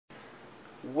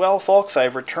Well, folks,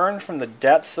 I've returned from the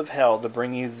depths of hell to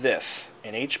bring you this,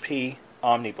 an HP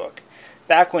OmniBook,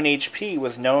 back when HP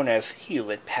was known as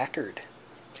Hewlett-Packard.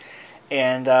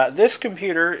 And this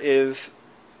computer is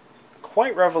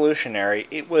quite revolutionary.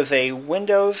 It was a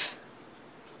Windows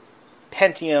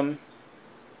Pentium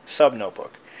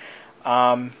sub-notebook.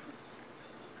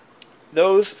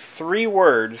 Those three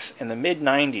words in the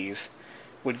mid-90s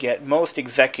would get most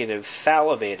executives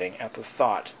salivating at the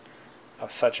thought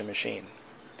of such a machine.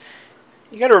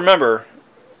 You got to remember,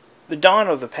 the dawn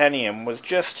of the Pentium was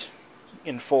just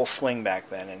in full swing back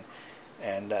then,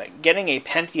 and getting a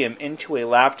Pentium into a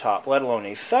laptop, let alone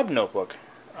a sub-notebook,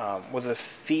 was a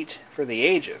feat for the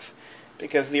ages,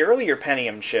 because the earlier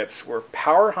Pentium chips were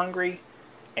power-hungry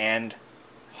and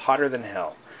hotter than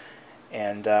hell.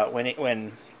 And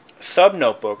when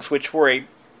sub-notebooks, which were a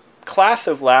class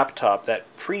of laptop that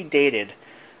predated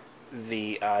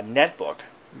the netbook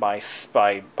by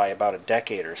about a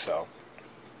decade or so,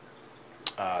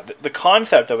 the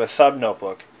concept of a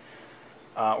sub-notebook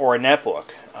or a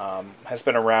netbook has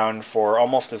been around for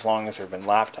almost as long as there have been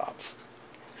laptops.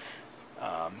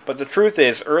 But the truth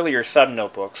is, earlier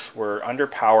sub-notebooks were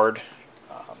underpowered,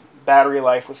 battery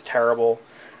life was terrible,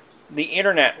 the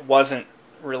internet wasn't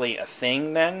really a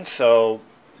thing then, so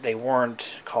they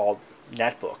weren't called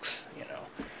netbooks, you know.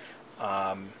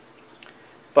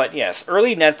 But yes,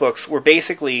 early netbooks were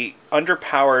basically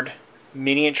underpowered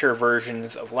miniature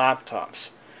versions of laptops.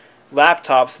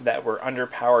 Laptops that were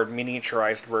underpowered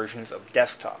miniaturized versions of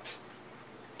desktops.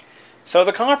 So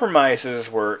the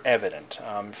compromises were evident.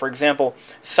 For example,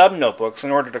 sub-notebooks,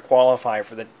 in order to qualify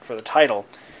for the title,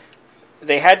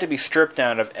 they had to be stripped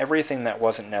down of everything that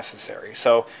wasn't necessary.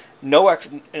 So no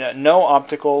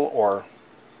optical or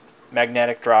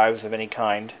magnetic drives of any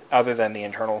kind other than the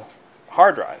internal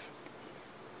hard drive.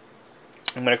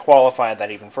 I'm going to qualify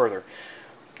that even further.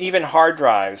 Even hard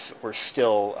drives were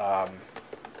still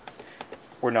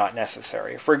were not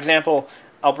necessary. For example,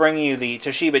 I'll bring you the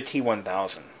Toshiba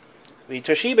T1000. The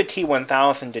Toshiba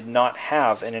T1000 did not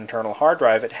have an internal hard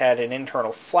drive. It had an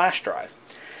internal flash drive,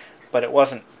 but it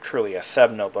wasn't truly a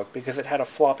sub-notebook because it had a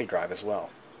floppy drive as well.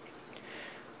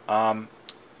 I'm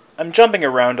jumping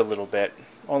around a little bit,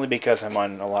 only because I'm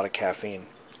on a lot of caffeine.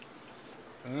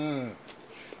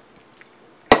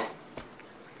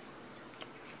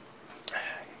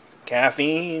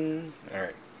 Caffeine.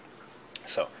 Alright.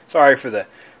 So, sorry for the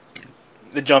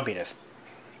jumpiness.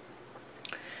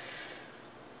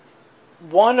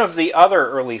 One of the other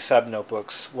early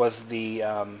sub-notebooks was the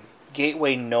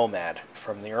Gateway Nomad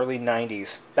from the early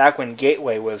 90s, back when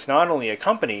Gateway was not only a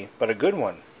company, but a good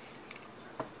one.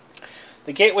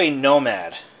 The Gateway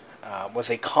Nomad was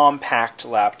a compact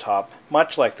laptop,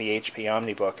 much like the HP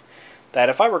OmniBook, that,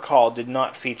 if I recall, did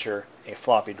not feature a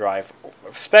floppy drive,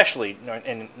 especially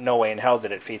in no way in hell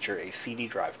did it feature a CD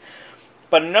drive.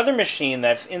 But another machine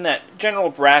that's in that general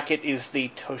bracket is the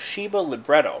Toshiba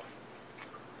Libretto,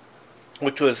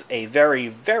 which was a very,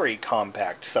 very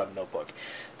compact sub-notebook.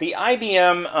 The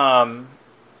IBM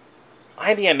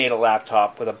made a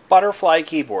laptop with a butterfly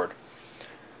keyboard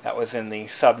that was in the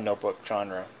sub-notebook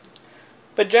genre.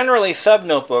 But generally,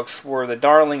 sub-notebooks were the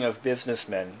darling of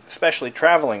businessmen, especially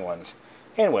traveling ones,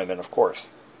 and women, of course.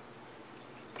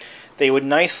 They would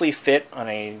nicely fit on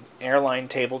an airline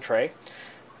table tray,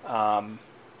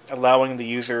 allowing the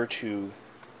user to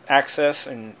access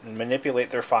and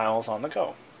manipulate their files on the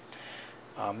go.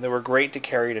 They were great to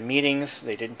carry to meetings.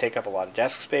 They didn't take up a lot of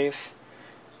desk space,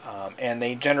 and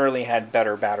they generally had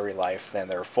better battery life than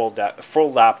their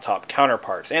full laptop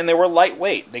counterparts. And they were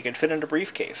lightweight. They could fit in a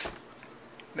briefcase.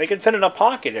 They could fit in a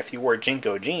pocket if you wore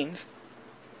Jinko jeans.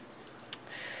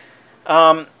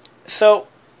 So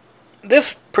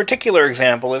this particular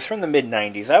example is from the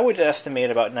mid-90s. I would estimate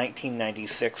about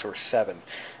 1996 or 7.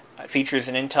 It features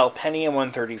an Intel Pentium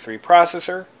 133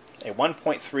 processor, a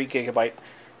 1.3 gigabyte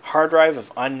hard drive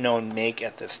of unknown make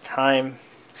at this time.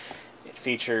 It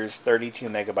features 32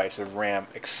 megabytes of RAM,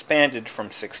 expanded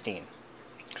from 16.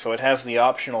 So it has the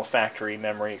optional factory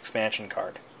memory expansion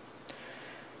card.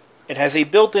 It has a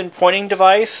built-in pointing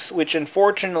device, which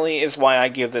unfortunately is why I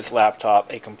give this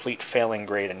laptop a complete failing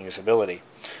grade in usability.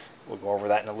 We'll go over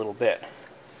that in a little bit.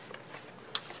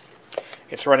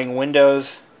 It's running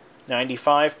Windows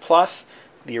 95 plus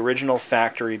the original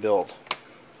factory build.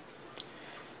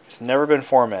 It's never been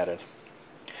formatted.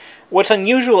 What's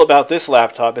unusual about this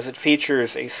laptop is it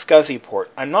features a SCSI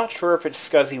port. I'm not sure if it's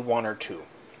SCSI 1 or 2.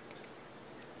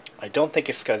 I don't think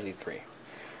it's SCSI 3.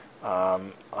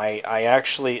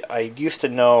 I used to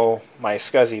know my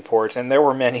SCSI ports, and there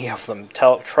were many of them.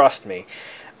 Trust me.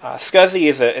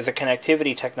 SCSI is a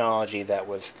connectivity technology that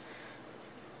was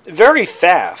very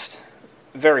fast,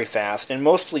 very fast and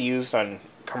mostly used on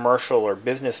commercial or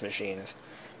business machines,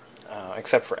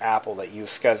 except for Apple that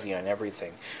use SCSI on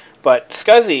everything. But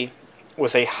SCSI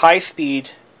was a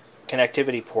high-speed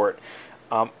connectivity port.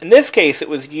 In this case, it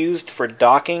was used for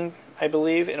docking, I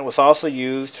believe, and it was also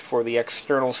used for the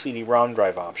external CD-ROM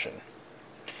drive option.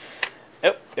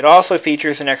 It also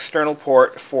features an external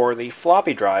port for the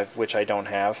floppy drive, which I don't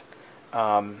have.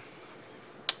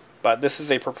 But this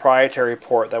is a proprietary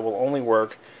port that will only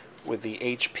work with the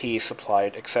HP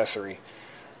supplied accessory.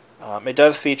 It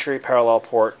does feature a parallel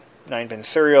port, 9-pin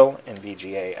serial, and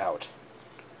VGA out.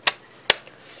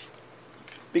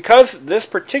 Because this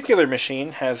particular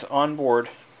machine has onboard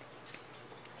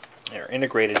or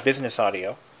integrated business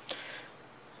audio,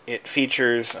 it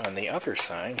features on the other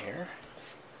side here,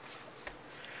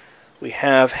 we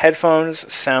have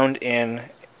headphones, sound in,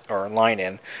 or line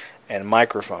in, and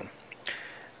microphone.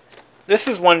 This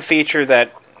is one feature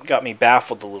that got me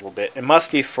baffled a little bit. It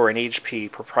must be for an HP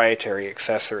proprietary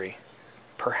accessory,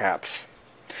 perhaps.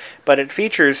 But it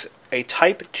features a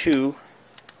Type 2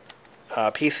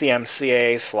 PCM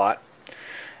CAA slot,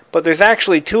 but there's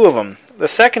actually two of them. The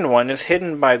second one is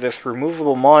hidden by this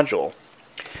removable module.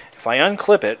 If I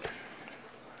unclip it,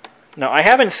 now I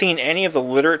haven't seen any of the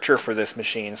literature for this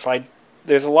machine, so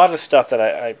there's a lot of stuff that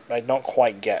I don't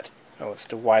quite get as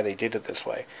to why they did it this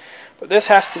way. But this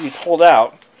has to be pulled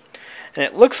out, and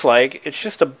it looks like it's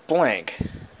just a blank,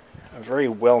 a very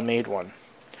well-made one.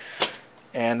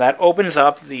 And that opens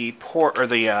up the port, or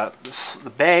the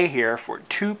bay here, for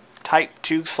two Type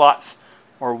 2 slots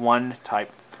or one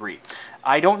Type 3.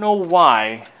 I don't know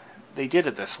why they did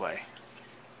it this way.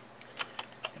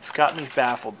 It's got me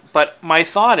baffled. But my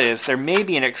thought is there may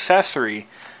be an accessory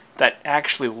that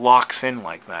actually locks in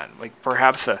like that, like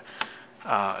perhaps a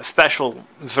special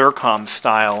Zircom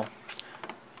style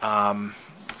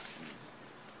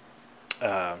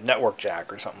network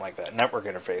jack or something like that, network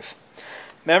interface.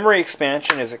 Memory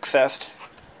expansion is accessed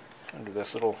under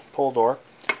this little pull door.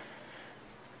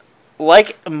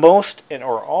 Like most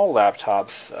or all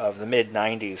laptops of the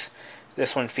mid-90s,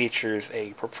 this one features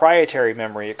a proprietary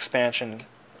memory expansion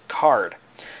card.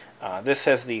 This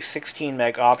has the 16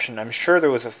 meg option. I'm sure there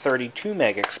was a 32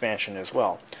 meg expansion as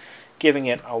well, giving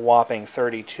it a whopping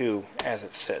 32 as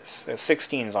it sits. There's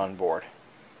 16s on board.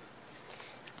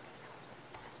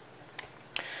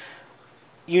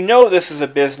 You know this is a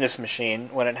business machine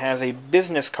when it has a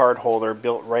business card holder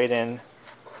built right in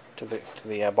to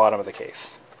the bottom of the case.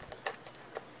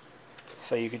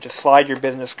 So you could just slide your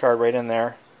business card right in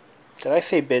there. Did I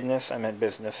say business? I meant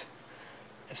business.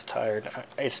 It's tired.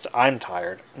 I'm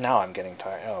tired. Now I'm getting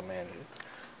tired. Oh man.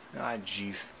 Ah,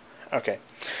 jeez. Okay.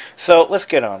 So let's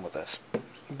get on with this.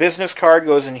 Business card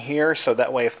goes in here, so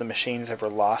that way if the machine's ever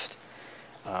lost,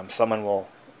 someone will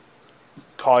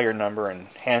call your number and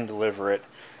hand deliver it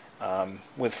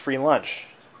with free lunch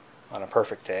on a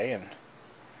perfect day and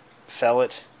sell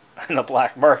it in the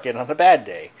black market on a bad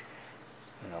day.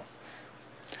 You know.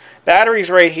 Batteries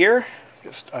right here.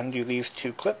 Just undo these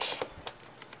two clips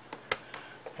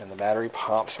and the battery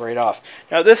pops right off.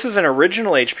 Now this is an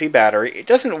original HP battery. It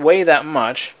doesn't weigh that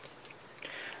much.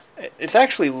 It's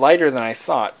actually lighter than I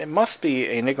thought. It must be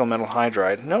a nickel metal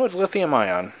hydride. No, it's lithium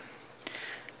ion.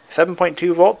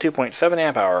 7.2 volt, 2.7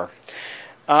 amp hour.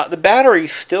 The battery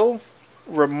still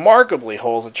remarkably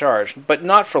holds a charge, but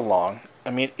not for long. I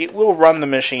mean, it will run the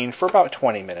machine for about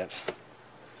 20 minutes.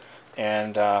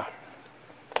 And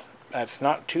that's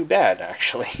not too bad,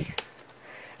 actually.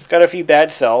 It's got a few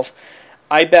bad cells.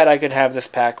 I bet I could have this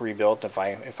pack rebuilt if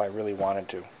I really wanted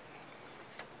to.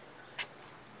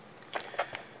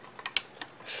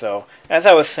 So, as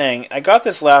I was saying, I got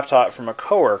this laptop from a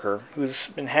coworker who's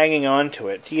been hanging on to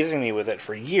it, teasing me with it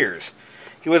for years.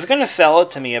 He was going to sell it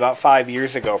to me about 5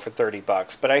 years ago for 30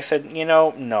 bucks, but I said, you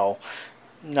know, no,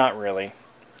 not really.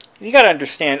 You got to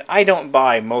understand, I don't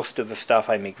buy most of the stuff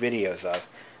I make videos of.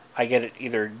 I get it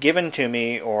either given to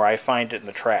me or I find it in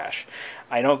the trash.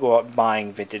 I don't go out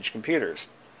buying vintage computers.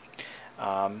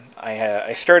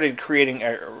 I started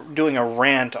doing a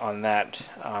rant on that,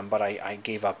 but I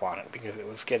gave up on it because it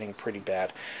was getting pretty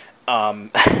bad.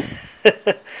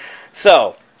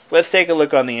 So, let's take a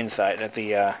look on the inside at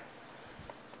the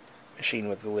machine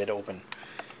with the lid open.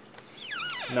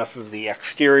 Enough of the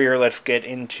exterior, let's get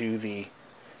into the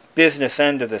business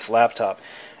end of this laptop.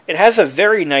 It has a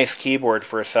very nice keyboard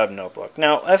for a sub-notebook.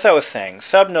 Now, as I was saying,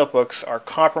 sub-notebooks are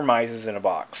compromises in a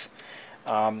box.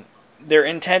 They're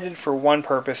intended for one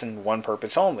purpose and one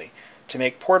purpose only, to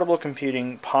make portable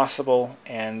computing possible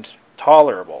and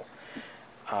tolerable.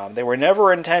 They were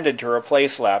never intended to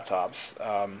replace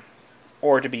laptops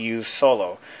or to be used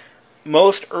solo.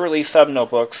 Most early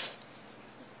sub-notebooks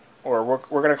or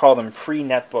we're going to call them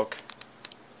pre-netbook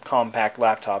compact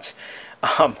laptops,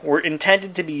 were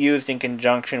intended to be used in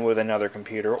conjunction with another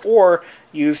computer or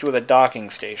used with a docking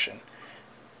station.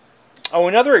 Oh,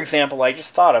 another example I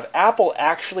just thought of. Apple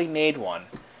actually made one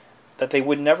that they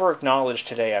would never acknowledge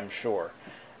today, I'm sure.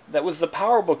 That was the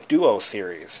PowerBook Duo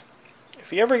series.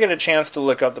 If you ever get a chance to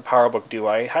look up the PowerBook Duo,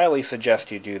 I highly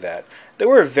suggest you do that. They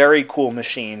were very cool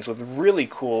machines with really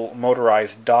cool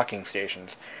motorized docking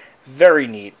stations. Very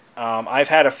neat. I've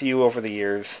had a few over the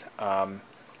years.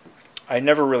 I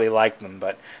never really liked them,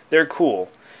 but they're cool.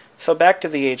 So back to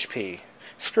the HP.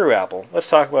 Screw Apple. Let's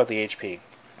talk about the HP.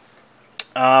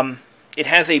 It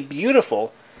has a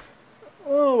beautiful,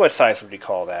 what size would you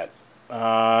call that?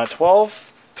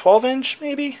 12 inch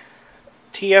maybe?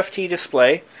 TFT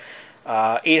display.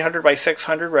 800 by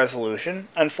 600 resolution.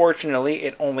 Unfortunately,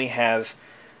 it only has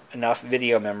enough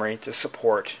video memory to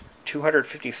support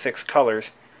 256 colors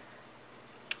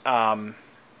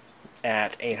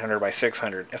at 800 by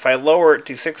 600. If I lower it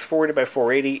to 640 by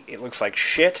 480, it looks like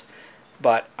shit,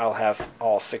 but I'll have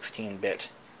all 16-bit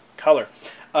color.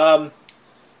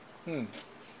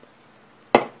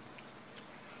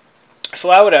 So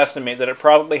I would estimate that it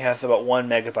probably has about 1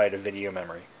 megabyte of video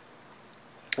memory.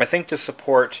 I think to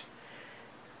support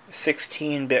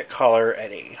 16-bit color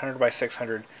at 800 by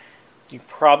 600, you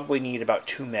probably need about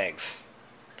 2 megs,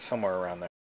 somewhere around there.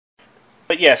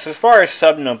 But yes, as far as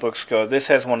sub-notebooks go, this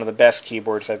has one of the best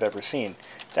keyboards I've ever seen.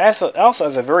 It also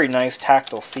has a very nice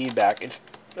tactile feedback. It's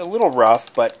a little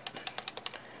rough, but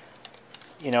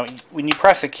you know, when you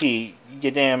press a key,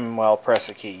 you damn well press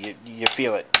a key. You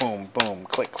feel it. Boom, boom,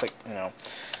 click, click, you know.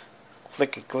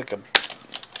 Click, click.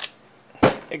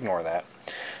 Ignore that.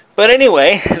 But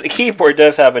anyway, the keyboard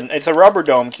does have it's a rubber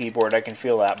dome keyboard. I can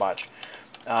feel that much.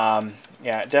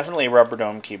 Yeah, definitely a rubber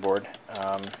dome keyboard.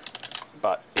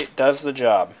 But it does the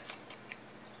job.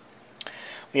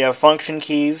 We have function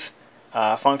keys.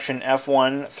 Function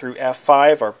F1 through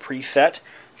F5 are preset.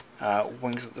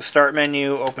 When the start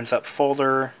menu opens up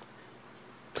folder,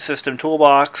 system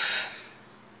toolbox,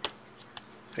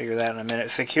 figure that in a minute,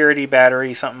 security,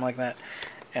 battery, something like that.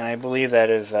 And I believe that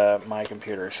is my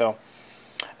computer. So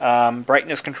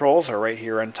brightness controls are right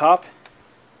here on top.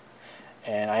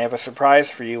 And I have a surprise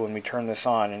for you when we turn this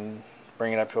on and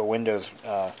bring it up to a Windows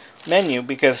menu,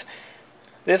 because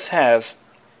this has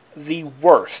the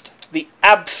worst, the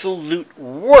absolute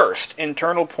worst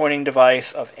internal pointing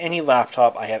device of any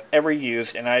laptop I have ever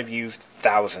used, and I've used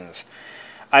thousands.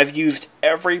 I've used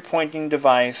every pointing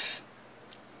device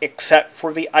except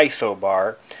for the ISO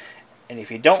bar, and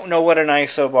if you don't know what an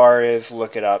ISO bar is,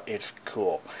 look it up. It's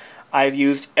cool. I've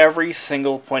used every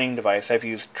single pointing device. I've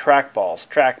used trackballs,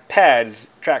 track pads,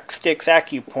 track sticks,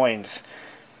 AccuPoints,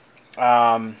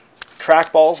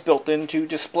 trackballs built into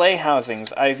display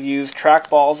housings. I've used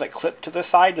trackballs that clip to the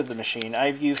side of the machine.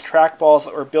 I've used trackballs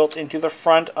that were built into the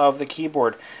front of the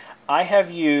keyboard. I have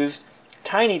used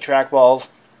tiny trackballs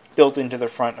built into the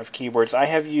front of keyboards. I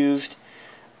have used,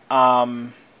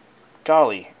 what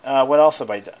else have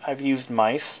I done? I've used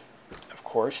mice, of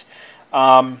course.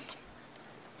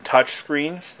 Touch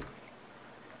screens.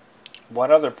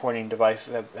 What other pointing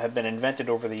devices have been invented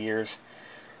over the years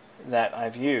that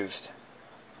I've used?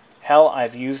 Hell,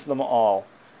 I've used them all.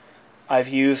 I've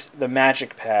used the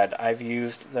Magic Pad. I've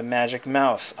used the Magic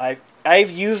Mouse. I've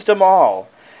used them all.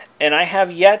 And I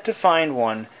have yet to find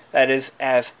one that is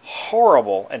as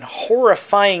horrible and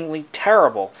horrifyingly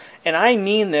terrible. And I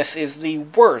mean this is the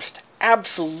worst,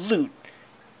 absolute,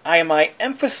 am I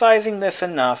emphasizing this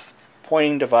enough,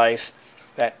 pointing device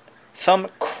that some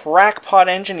crackpot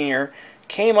engineer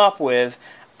came up with.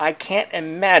 I can't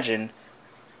imagine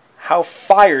how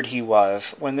fired he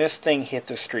was when this thing hit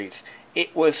the streets.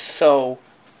 It was so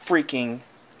freaking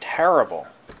terrible.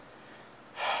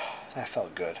 That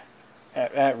felt good.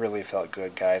 That really felt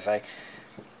good, guys.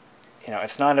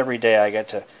 It's not every day I get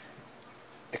to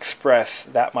express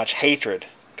that much hatred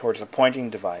towards a pointing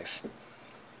device.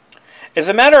 As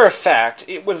a matter of fact,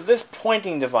 it was this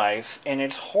pointing device and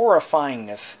its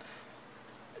horrifyingness.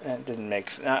 That didn't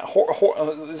make sense.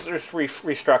 Let's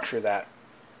restructure that.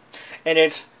 And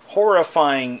its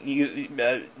horrifying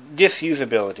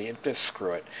disusability, just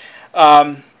screw it,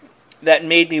 that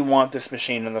made me want this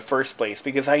machine in the first place,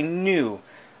 because I knew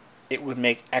it would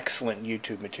make excellent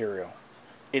YouTube material.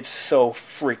 It's so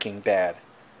freaking bad.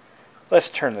 Let's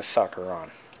turn this sucker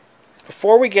on.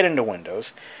 Before we get into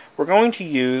Windows, we're going to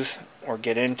use, or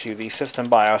get into, the system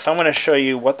BIOS. I'm going to show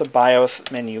you what the BIOS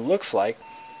menu looks like.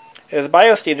 It has a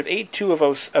BIOS date of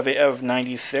 8/2 of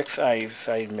 96.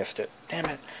 I missed it. Damn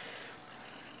it.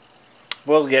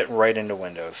 We'll get right into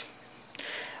Windows.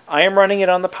 I am running it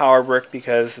on the power brick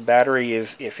because the battery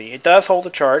is iffy. It does hold a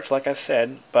charge, like I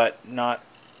said, but not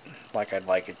like I'd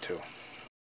like it to.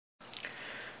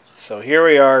 So here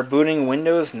we are, booting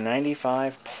Windows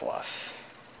 95 Plus.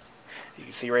 You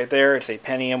can see right there, it's a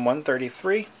Pentium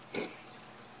 133.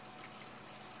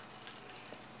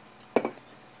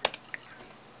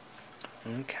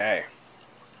 Okay.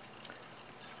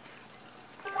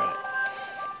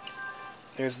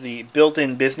 There's the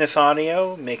built-in business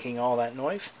audio, making all that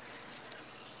noise.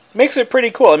 Makes it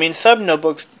pretty cool. I mean, sub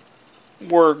notebooks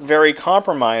were very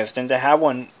compromised, and to have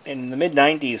one in the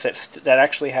mid-90s that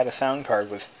actually had a sound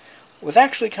card was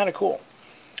actually kind of cool.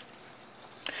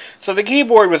 So the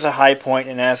keyboard was a high point,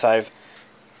 and as I've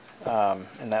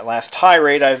in that last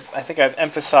tirade, I think I've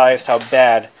emphasized how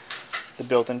bad the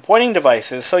built-in pointing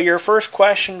device is. So your first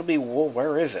question will be, well,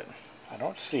 where is it? I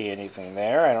don't see anything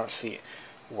there. I don't see.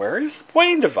 Where is the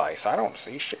pointing device? I don't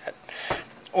see shit.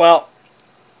 Well,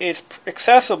 it's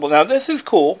accessible. Now, this is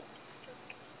cool.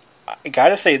 I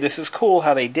gotta say, this is cool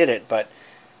how they did it, but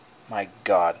my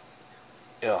God.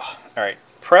 Ugh. Alright,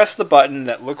 press the button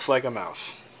that looks like a mouse.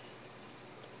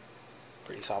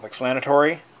 Pretty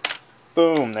self-explanatory.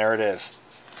 Boom, there it is.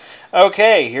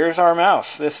 Okay, here's our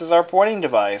mouse. This is our pointing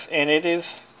device, and it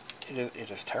is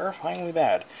terrifyingly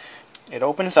bad. It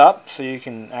opens up so you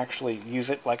can actually use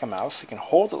it like a mouse. You can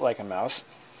hold it like a mouse.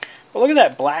 But look at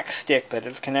that black stick that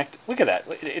it's connected. Look at that.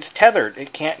 It's tethered.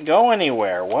 It can't go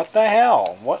anywhere. What the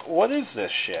hell? What is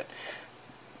this shit?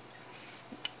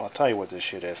 I'll tell you what this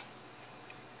shit is.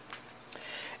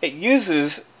 It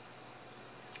uses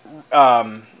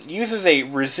a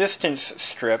resistance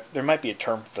strip. There might be a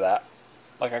term for that.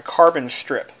 Like a carbon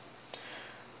strip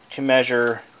to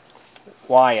measure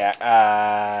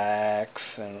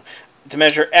to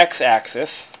measure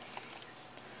x-axis,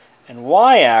 and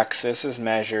y-axis is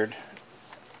measured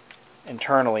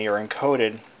internally or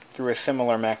encoded through a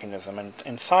similar mechanism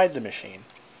inside the machine.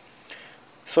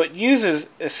 So it uses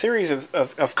a series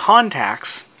of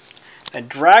contacts that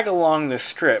drag along this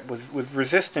strip with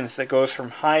resistance that goes from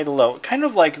high to low, kind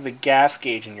of like the gas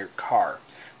gauge in your car.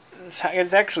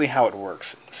 It's actually how it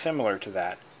works, similar to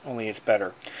that, only it's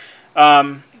better.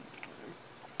 So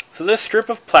this strip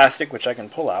of plastic, which I can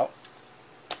pull out,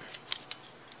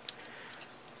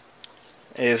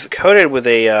 is coated with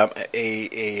a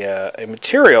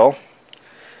material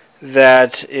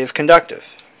that is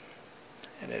conductive,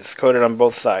 and it's coated on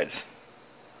both sides.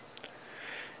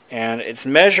 And it's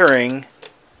measuring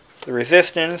the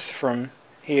resistance from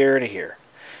here to here.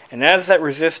 And as that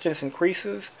resistance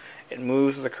increases, it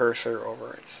moves the cursor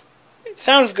over it. It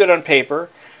sounds good on paper,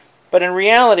 but in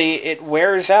reality, it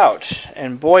wears out,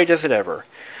 and boy, does it ever.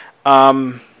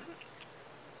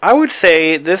 I would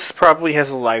say this probably has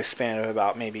a lifespan of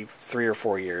about maybe 3 or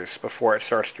 4 years before it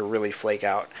starts to really flake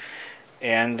out.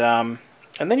 And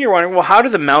then you're wondering, well, how do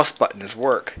the mouse buttons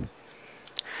work?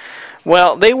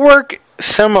 Well, they work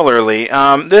similarly.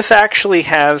 This actually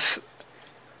has...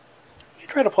 Let me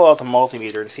try to pull out the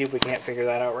multimeter to see if we can't figure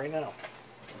that out right now.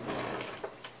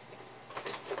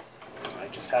 I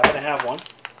just happen to have one.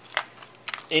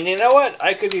 And you know what?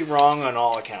 I could be wrong on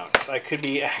all accounts. I could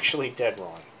be actually dead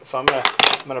wrong. So I'm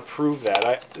gonna prove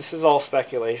that. This is all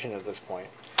speculation at this point.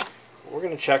 We're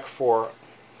gonna check for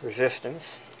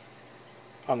resistance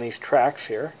on these tracks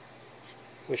here,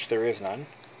 which there is none.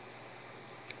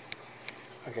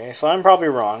 Okay, so I'm probably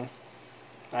wrong.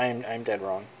 I'm dead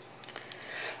wrong.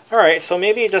 All right, so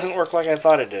maybe it doesn't work like I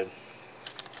thought it did.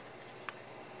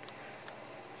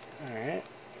 All right,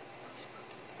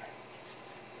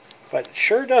 but it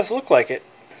sure does look like it.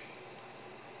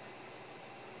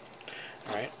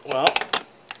 Alright, well,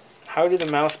 how do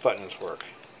the mouse buttons work?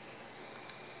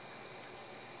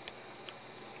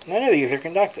 None of these are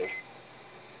conductive.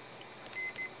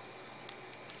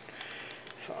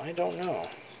 So I don't know.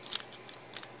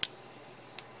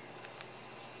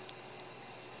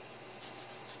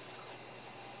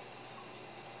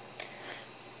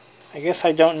 I guess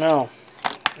I don't know.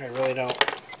 I really don't.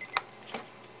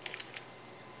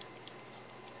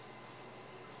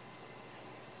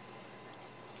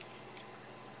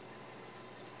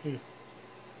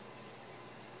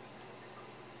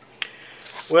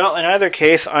 Well, in either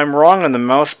case, I'm wrong on the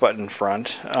mouse button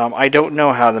front. I don't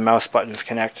know how the mouse buttons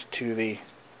connect to the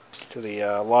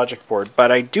logic board,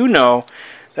 but I do know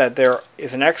that there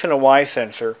is an X and a Y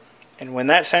sensor, and when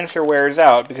that sensor wears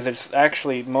out, because it's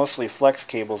actually mostly flex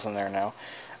cables in there now,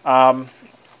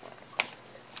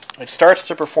 it starts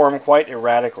to perform quite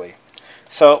erratically.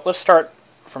 So let's start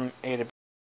from A to B.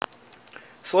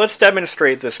 So let's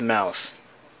demonstrate this mouse.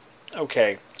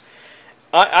 Okay.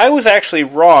 I was actually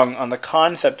wrong on the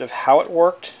concept of how it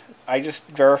worked. I just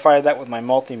verified that with my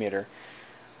multimeter.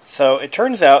 So it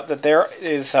turns out that there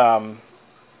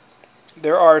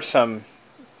are some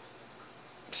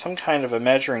kind of a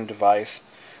measuring device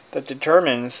that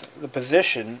determines the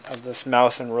position of this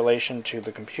mouse in relation to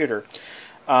the computer.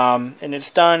 And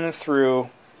it's done through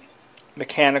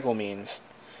mechanical means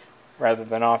rather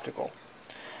than optical.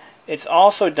 It's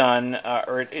also done,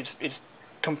 it's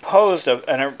composed of,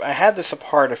 and I had this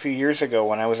apart a few years ago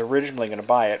when I was originally going to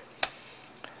buy it.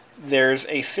 There's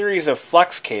a series of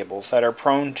flex cables that are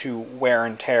prone to wear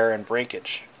and tear and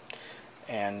breakage.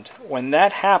 And when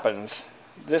that happens,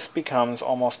 this becomes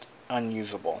almost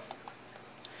unusable.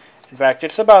 In fact,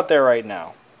 it's about there right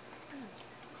now.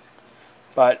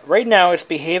 But right now it's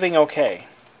behaving okay.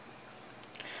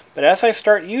 But as I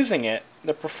start using it,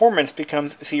 the performance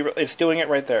becomes, see, it's doing it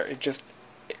right there. It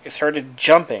started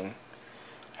jumping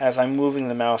as I'm moving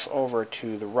the mouse over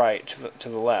to the right, to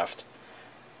the left.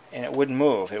 And it wouldn't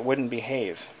move, it wouldn't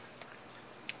behave.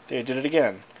 They did it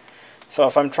again. So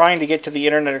if I'm trying to get to the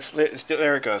Internet Explorer,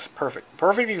 there it goes. Perfect.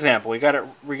 Perfect example. We got it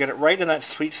right in that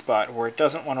sweet spot where it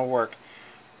doesn't want to work.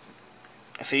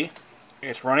 See?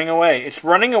 It's running away. It's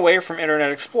running away from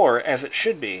Internet Explorer as it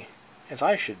should be, as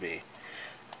I should be.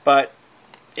 But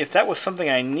if that was something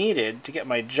I needed to get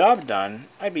my job done,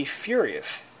 I'd be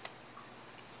furious.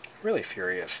 Really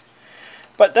furious.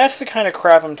 But that's the kind of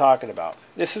crap I'm talking about.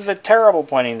 This is a terrible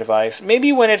pointing device.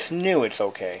 Maybe when it's new it's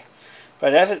okay.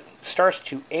 But as it starts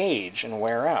to age and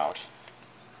wear out,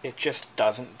 it just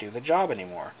doesn't do the job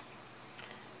anymore.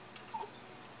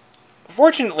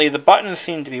 Fortunately, the buttons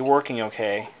seem to be working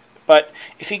okay. But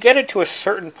if you get it to a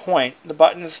certain point, the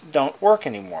buttons don't work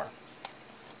anymore.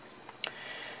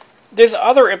 There's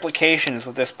other implications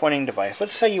with this pointing device.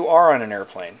 Let's say you are on an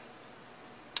airplane,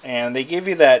 and they give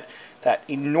you that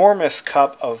enormous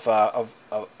cup of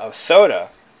soda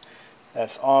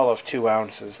that's all of 2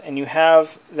 ounces, and you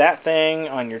have that thing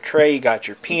on your tray. You got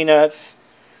your peanuts,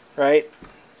 right?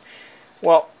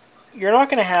 Well, you're not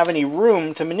going to have any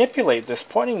room to manipulate this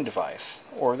pointing device,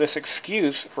 or this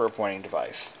excuse for a pointing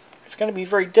device. It's going to be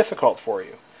very difficult for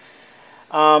you.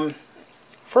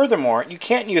 Furthermore, you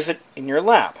can't use it in your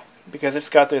lap, because it's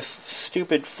got this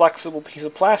stupid flexible piece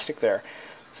of plastic there.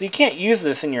 So you can't use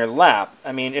this in your lap.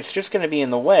 I mean, it's just going to be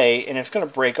in the way, and it's going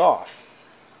to break off.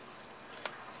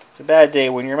 It's a bad day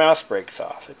when your mouse breaks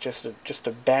off. It's just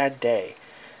a bad day.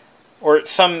 Or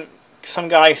some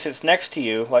guy sits next to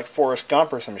you, like Forrest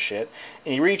Gump or some shit,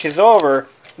 and he reaches over,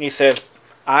 and he says,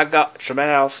 "I got your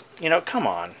mouse." You know, come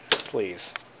on.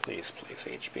 Please, please, please,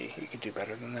 HP. You could do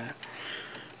better than that.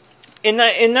 In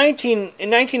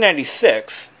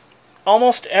 1996...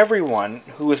 almost everyone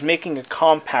who was making a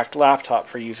compact laptop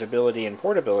for usability and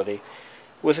portability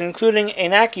was including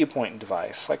an AcuPoint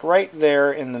device, like right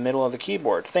there in the middle of the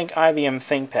keyboard. Think IBM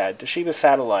ThinkPad, Toshiba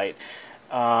Satellite,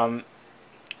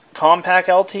 Compaq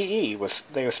LTE,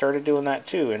 they started doing that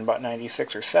too in about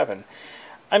 96 or 7.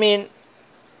 I mean,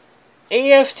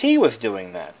 AST was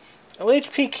doing that.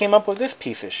 HP came up with this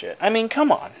piece of shit. I mean,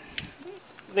 come on.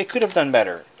 They could have done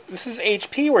better. This is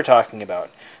HP we're talking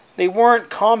about. They weren't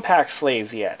Compaq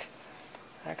slaves yet.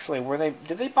 Actually, were they?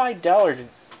 Did they buy Dell or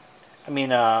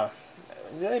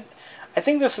I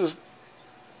think this was...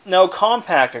 No,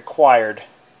 Compaq acquired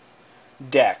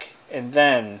DEC and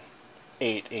then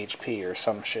ate HP or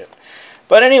some shit.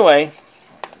 But anyway,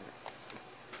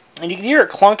 and you can hear it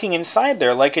clunking inside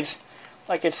there, like it's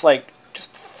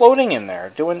just floating in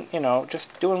there, doing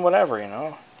just doing whatever,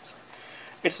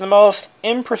 It's the most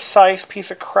imprecise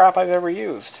piece of crap I've ever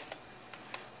used.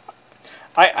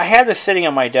 I had this sitting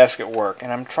on my desk at work,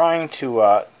 and I'm trying to,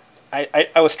 I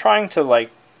was trying to,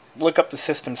 look up the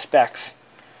system specs,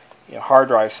 hard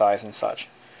drive size and such.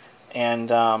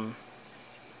 And,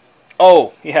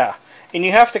 oh, yeah, and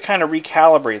you have to kind of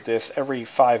recalibrate this every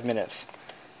 5 minutes,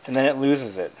 and then it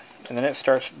loses it, and then it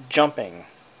starts jumping.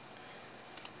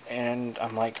 And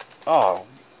I'm like, oh,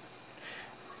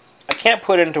 I can't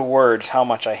put into words how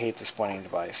much I hate this pointing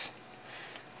device.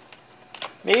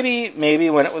 Maybe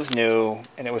when it was new,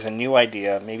 and it was a new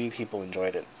idea, maybe people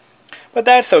enjoyed it. But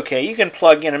that's okay. You can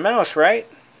plug in a mouse, right?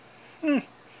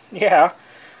 Yeah.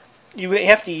 You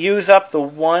have to use up the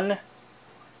one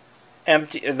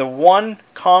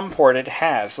COM port it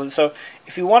has. So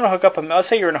if you want to hook up a mouse, let's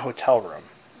say you're in a hotel room,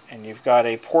 and you've got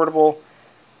a portable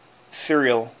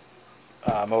serial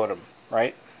modem,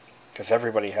 right? Because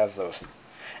everybody has those.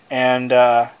 And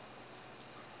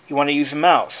you want to use a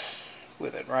mouse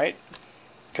with it, right?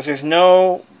 Because there's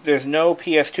no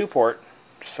PS2 port,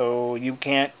 so you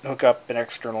can't hook up an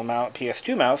external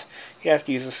PS2 mouse. You have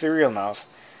to use a serial mouse.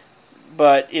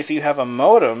 But if you have a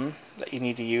modem that you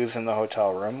need to use in the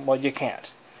hotel room, well, you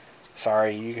can't.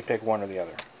 Sorry, you can pick one or the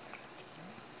other.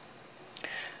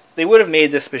 They would have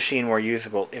made this machine more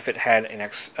usable if it had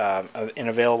an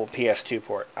available PS2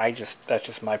 port. That's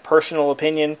just my personal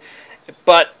opinion.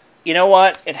 But you know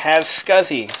what? It has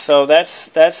SCSI, so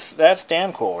that's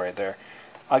damn cool right there.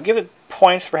 I'll give it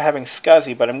points for having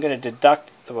SCSI, but I'm going to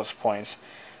deduct those points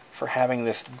for having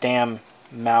this damn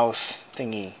mouse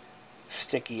thingy,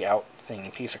 sticky out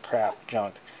thing, piece of crap,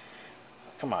 junk.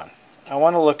 Come on. I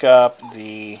want to look up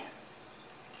I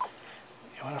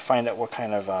want to find out what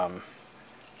kind of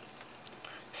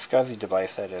SCSI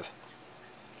device that is.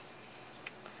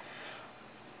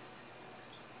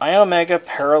 iOmega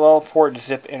parallel port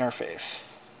zip interface.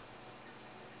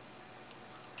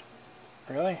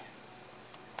 Really?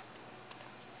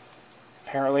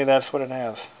 Apparently that's what it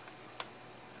has.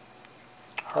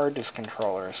 Hard disk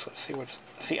controllers. Let's see what's...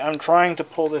 See, I'm trying to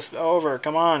pull this over.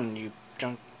 Come on, you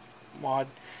junk mod.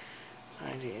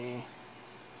 IDE.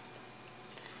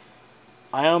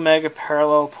 iOmega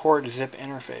parallel port zip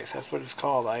interface. That's what it's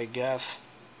called, I guess.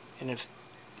 And it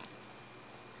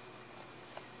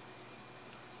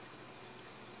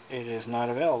is not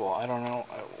available. I don't know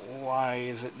why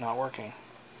is it not working.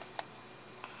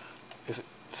 It's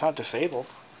not disabled.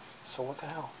 So what the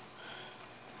hell?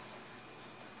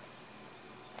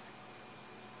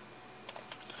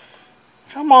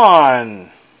 Come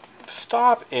on!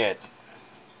 Stop it.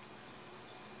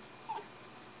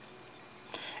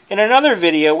 In another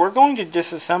video, we're going to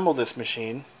disassemble this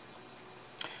machine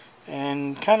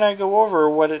and kind of go over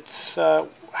what it's,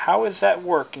 how is that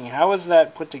working? How is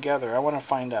that put together? I want to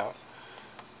find out.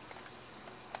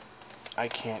 I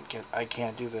can't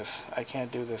do this. I can't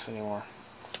do this anymore.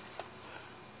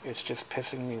 It's just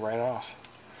pissing me right off.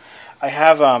 I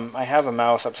have a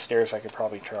mouse upstairs I could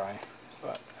probably try,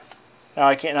 but now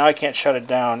I can't shut it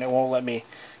down. It won't let me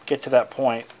get to that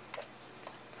point.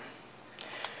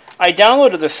 I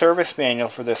downloaded the service manual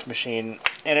for this machine,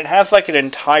 and it has like an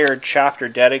entire chapter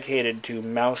dedicated to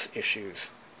mouse issues.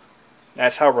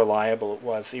 That's how reliable it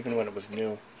was, even when it was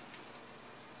new.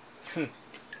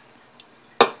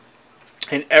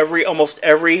 And almost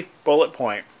every bullet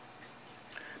point,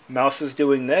 mouse is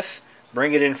doing this,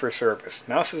 bring it in for service.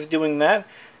 Mouse is doing that,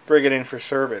 bring it in for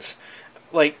service.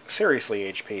 Like, seriously,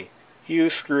 HP, you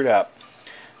screwed up.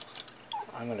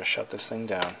 I'm going to shut this thing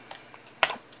down.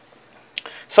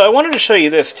 So I wanted to show you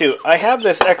this too. I have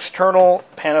this external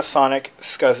Panasonic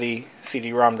SCSI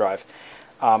CD-ROM drive.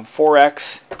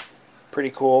 4X,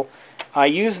 pretty cool. I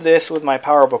use this with my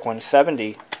PowerBook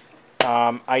 170.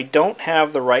 I don't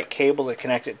have the right cable to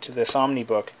connect it to this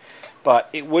OmniBook, but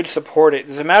it would support it.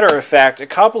 As a matter of fact, a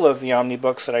couple of the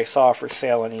OmniBooks that I saw for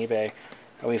sale on eBay,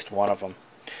 at least one of them,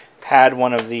 had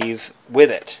one of these with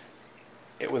it.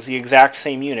 It was the exact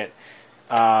same unit.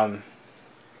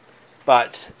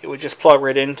 But it would just plug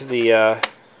right into the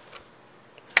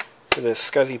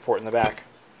SCSI port in the back.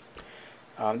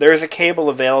 There is a cable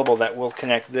available that will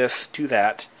connect this to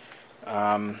that,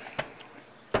 probably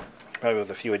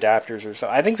with a few adapters or so.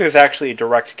 I think there's actually a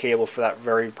direct cable for that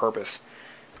very purpose,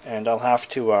 and I'll have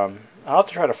to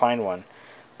try to find one.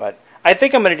 But I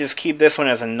think I'm going to just keep this one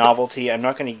as a novelty. I'm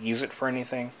not going to use it for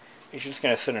anything. It's just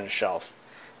going to sit on a shelf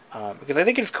because I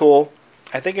think it's cool.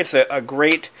 I think it's a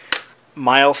great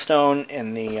milestone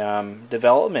in the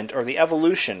development or the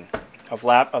evolution of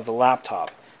the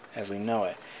laptop as we know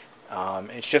it.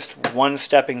 It's just one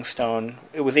stepping stone.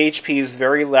 It was HP's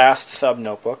very last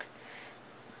sub-notebook,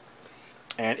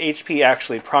 and HP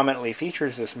actually prominently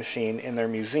features this machine in their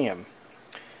museum.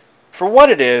 For what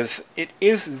it is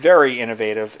very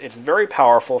innovative. It's very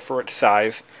powerful for its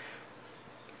size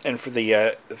and for the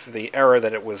era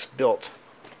that it was built.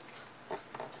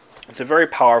 It's a very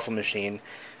powerful machine,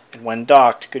 and when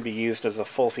docked, could be used as a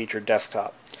full-featured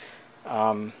desktop.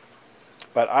 But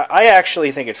I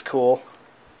actually think it's cool.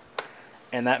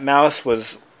 And that mouse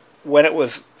was, when it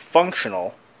was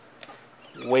functional,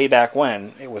 way back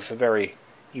when, it was a very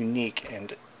unique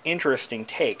and interesting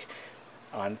take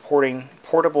on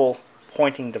portable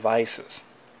pointing devices.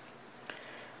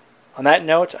 On that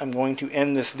note, I'm going to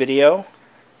end this video.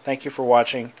 Thank you for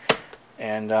watching.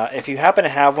 And if you happen to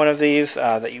have one of these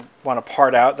that you want to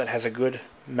part out that has a good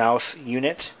mouse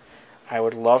unit, I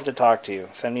would love to talk to you.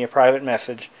 Send me a private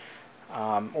message.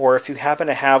 Or if you happen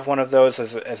to have one of those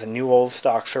as a new old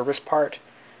stock service part,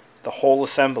 the whole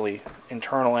assembly,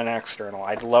 internal and external,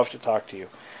 I'd love to talk to you.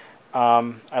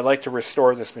 I'd like to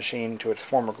restore this machine to its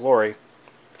former glory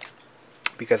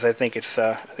because I think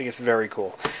it's very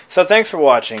cool. So thanks for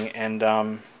watching, and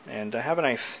have a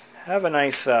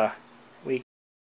nice